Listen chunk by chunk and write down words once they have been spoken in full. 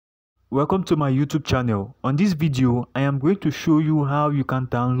Welcome to my YouTube channel. On this video, I am going to show you how you can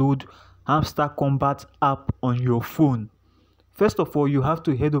download Hamster Kombat app on your phone. First of all, you have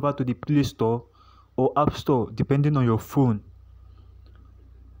to head over to the Play Store or App Store depending on your phone.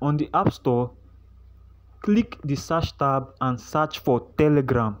 On the App Store, click the search tab and search for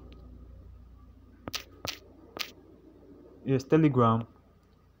Telegram. Yes, Telegram.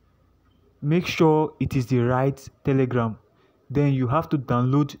 Make sure it is the right Telegram. Then you have to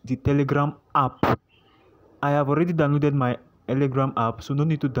download the Telegram app. I have already downloaded my Telegram app, so no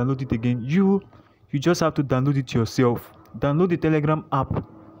need to download it again. You just have to download it yourself. Download the Telegram app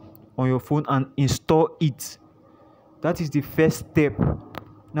on your phone and install it. That is the first step.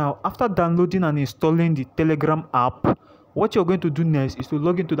 Now, after downloading and installing the Telegram app, what you're going to do next is to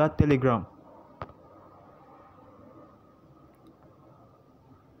log into that Telegram.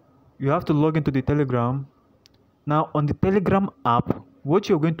 You have to log into the Telegram. Now, on the Telegram app, what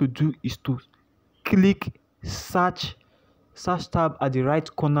you're going to do is to click search tab at the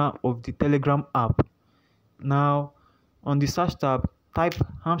right corner of the Telegram app. Now, on the search tab, type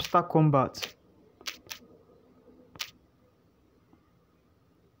Hamster Kombat.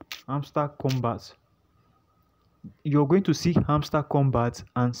 Hamster Kombat. You're going to see Hamster Kombat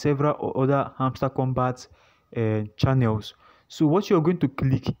and several other Hamster Kombat channels. So what you're going to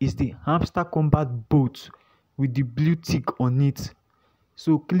click is the Hamster Kombat bot with the blue tick on it.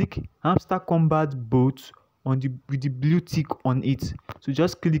 So click Hamster Kombat bot with the blue tick on it. So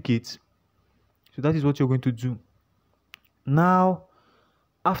just click it. So that is what you're going to do. Now,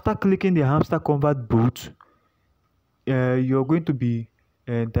 after clicking the Hamster Kombat bot, you're going to be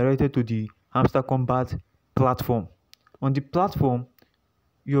directed to the Hamster Kombat platform. On the platform,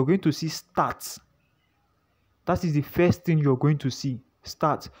 you're going to see Start. That is the first thing you're going to see,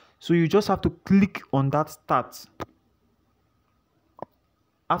 Start. So you just have to click on that Start.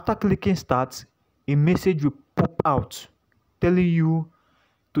 After clicking Start, a message will pop out telling you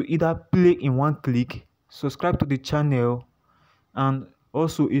to either play in one click, subscribe to the channel, and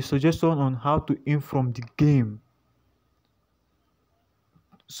also a suggestion on how to earn from the game.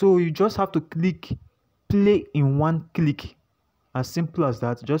 So you just have to click play in one click. As simple as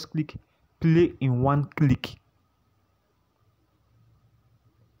that. Just click play in one click.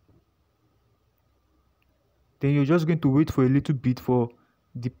 Then you're just going to wait for a little bit for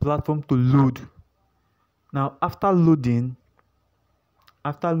the platform to load. Now, after loading,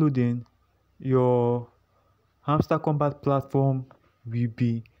 your Hamster Kombat platform will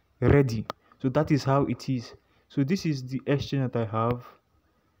be ready. So that is how it is. So this is the exchange that I have.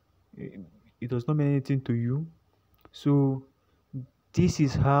 It does not mean anything to you. So this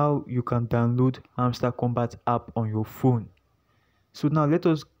is how you can download Hamster Kombat app on your phone. So now let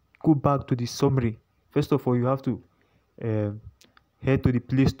us go back to the summary. First of all, you have to head to the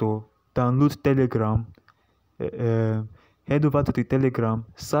Play Store, download Telegram, head over to the Telegram,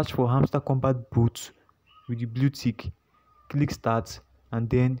 search for Hamster Kombat bot with the blue tick, click Start, and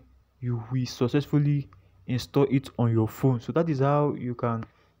then you will successfully install it on your phone. So that is how you can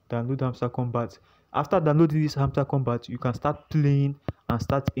download Hamster Kombat. After downloading this Hamster Kombat, you can start playing and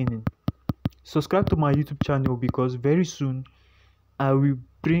start earning. Subscribe to my YouTube channel because very soon I will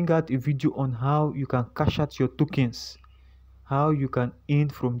bring out a video on how you can cash out your tokens, how you can earn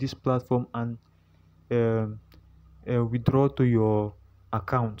from this platform and withdraw to your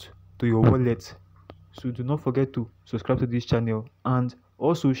account, to your wallet. So do not forget to subscribe to this channel and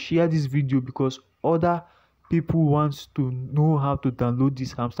also share this video because other people want to know how to download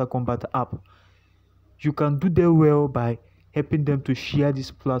this Hamster Kombat app. You can do that well by helping them to share this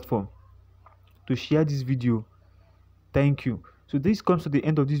platform, to share this video. Thank you. So this comes to the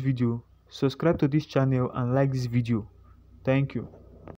end of this video. Subscribe to this channel and like this video. Thank you.